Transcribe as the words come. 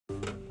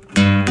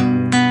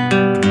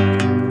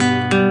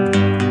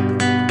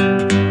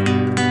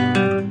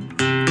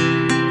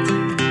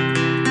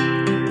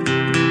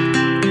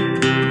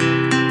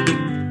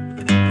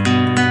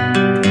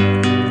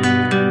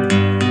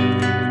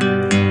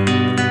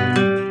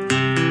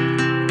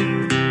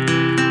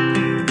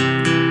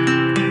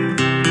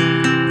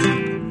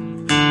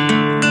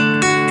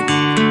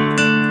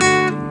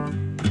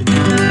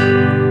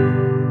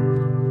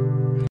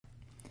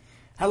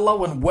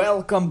Hello and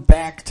welcome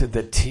back to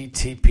the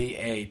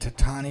TTPA,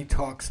 Tatani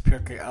Talks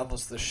Pirkei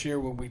Avos, the shir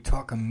where we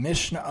talk a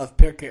Mishnah of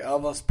Pirkei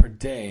Avos per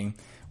day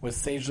with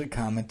sagely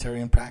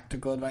commentary and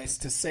practical advice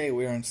to say.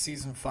 We are in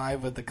season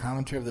 5 with the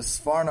commentary of the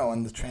Sforno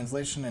and the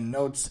translation and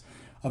notes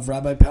of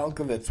Rabbi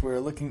Pelkovitz. We are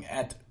looking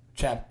at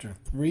chapter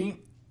 3,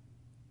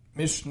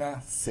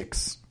 Mishnah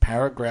 6,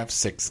 paragraph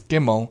 6,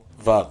 Gimel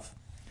Vav.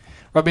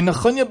 Rabbi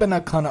Nechunya ben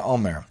Akana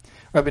Omer.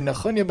 Rabbi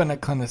Nechunya ben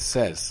Akana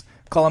says,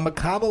 Kol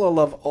HaMekabel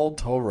Alav Ol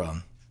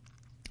Torah.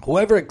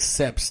 Whoever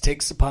accepts,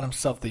 takes upon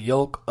himself the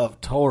yoke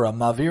of Torah,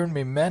 Mavir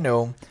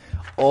Mimenu,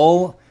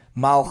 Ol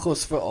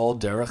Malchus Ve'ol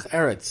Derech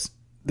Eretz.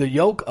 The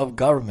yoke of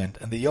government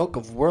and the yoke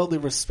of worldly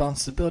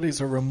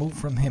responsibilities are removed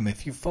from him.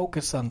 If you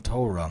focus on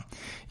Torah,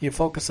 you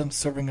focus on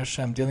serving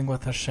Hashem, dealing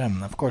with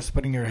Hashem, of course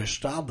putting your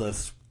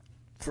hishtadlus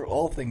for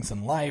all things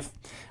in life,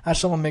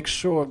 Hashem will make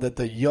sure that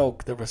the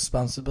yoke, the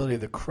responsibility,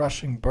 the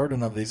crushing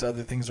burden of these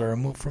other things are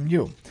removed from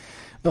you.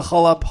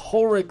 V'chalap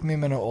horik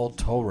mimenu ol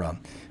Torah.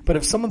 But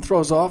if someone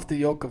throws off the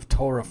yoke of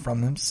Torah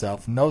from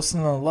himself,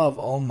 nosen alav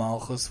ol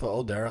malchus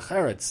ve'ol derech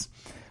eretz.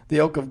 The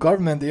yoke of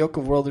government, the yoke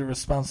of worldly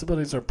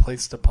responsibilities are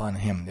placed upon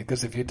him.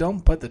 Because if you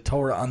don't put the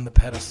Torah on the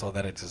pedestal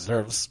that it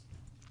deserves,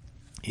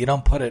 you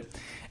don't put it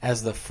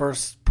as the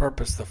first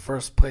purpose, the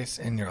first place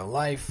in your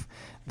life,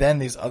 then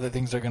these other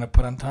things are going to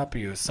put on top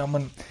of you.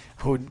 Someone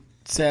who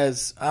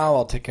says,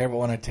 I'll take care of it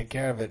when I take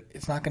care of it,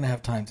 it's not going to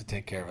have time to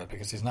take care of it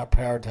because he's not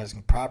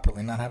prioritizing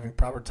properly, not having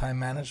proper time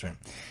management.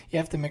 You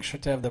have to make sure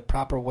to have the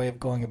proper way of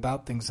going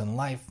about things in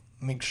life.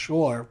 Make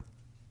sure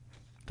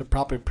to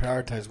properly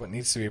prioritize what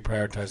needs to be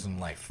prioritized in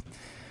life.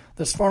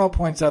 The Sforno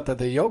points out that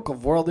the yoke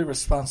of worldly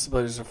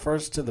responsibilities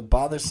refers to the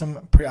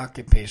bothersome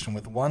preoccupation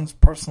with one's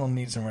personal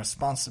needs and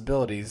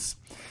responsibilities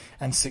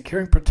and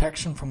securing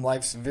protection from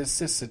life's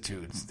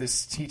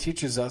vicissitudes. He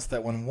teaches us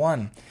that when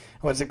one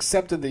who has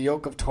accepted the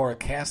yoke of Torah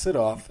casts it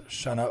off,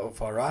 Shana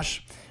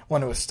Ufarash,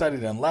 one who has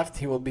studied and left,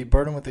 he will be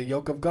burdened with the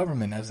yoke of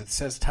government, as it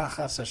says,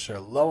 Tachas asher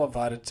lo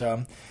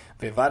avadata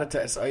ve'avadata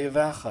es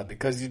oyevecha,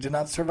 because you do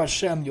not serve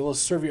Hashem, you will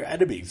serve your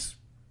enemies.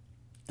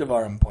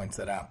 Devarim points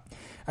that out.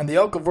 And the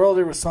yoke of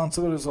worldly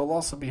responsibilities will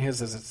also be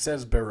his, as it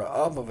says,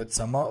 Bera'av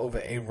uvetzama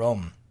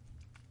uve'erom,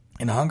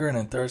 in hunger and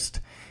in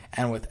thirst,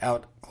 and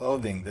without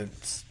clothing. The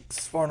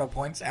Sforno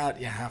points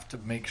out you have to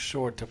make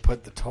sure to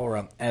put the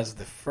Torah as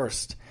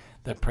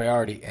the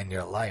priority in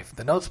your life.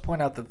 The notes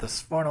point out that the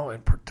Sforno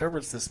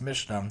interprets this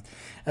Mishnah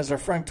as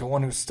referring to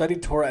one who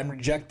studied Torah and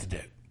rejected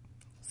it.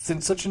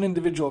 Since such an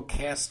individual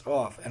cast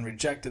off and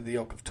rejected the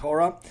yoke of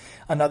Torah,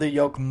 another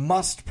yoke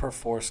must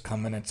perforce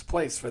come in its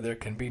place, for there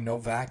can be no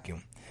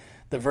vacuum.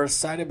 The verse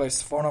cited by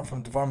Sforno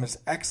from Devarim is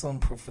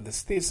excellent proof for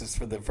this thesis,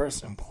 for the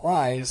verse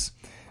implies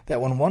that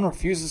when one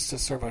refuses to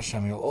serve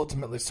Hashem, he will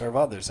ultimately serve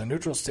others. A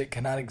neutral state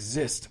cannot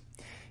exist.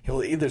 He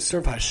will either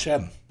serve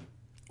Hashem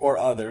or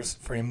others,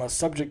 for he must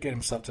subjugate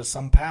himself to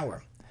some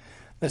power.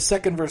 The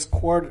second verse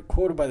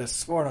quoted by the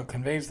Sforno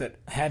conveys that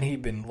had he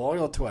been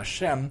loyal to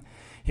Hashem,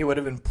 he would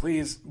have been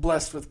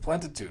blessed with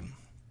plenitude.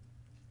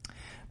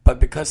 But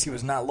because he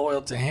was not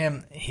loyal to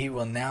him, he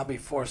will now be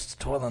forced to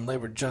toil and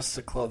labor just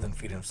to clothe and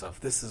feed himself.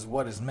 This is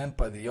what is meant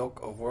by the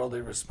yoke of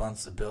worldly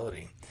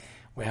responsibility.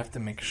 We have to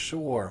make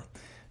sure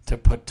to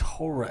put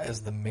Torah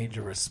as the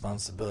major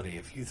responsibility.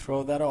 If you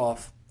throw that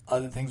off,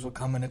 other things will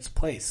come in its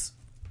place.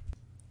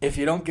 If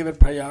you don't give it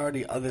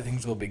priority, other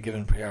things will be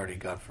given priority,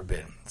 God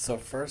forbid. So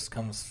first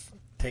comes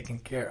taking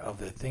care of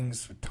the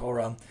things for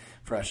Torah,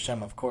 for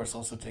Hashem, of course,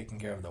 also taking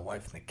care of the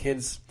wife and the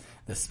kids,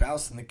 the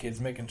spouse and the kids,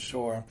 making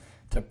sure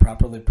to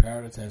properly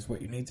prioritize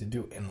what you need to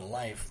do in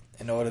life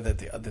in order that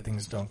the other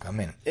things don't come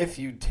in. If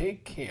you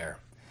take care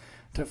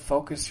to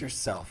focus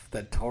yourself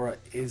that Torah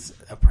is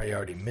a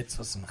priority,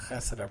 mitzvahs and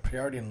chesed are a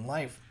priority in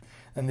life,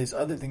 then these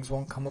other things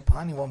won't come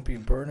upon you, won't be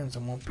burdens,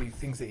 and won't be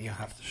things that you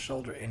have to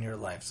shoulder in your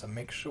life. So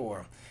make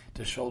sure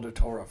to shoulder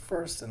Torah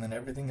first, and then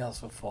everything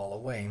else will fall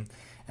away,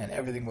 and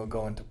everything will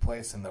go into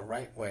place in the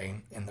right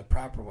way, in the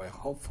proper way,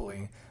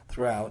 hopefully,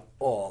 throughout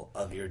all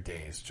of your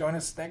days. Join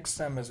us next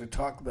time as we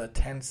talk about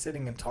 10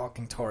 sitting and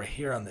talking Torah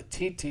here on the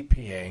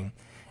TTPA,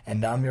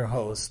 and I'm your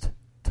host,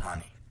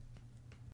 Tani.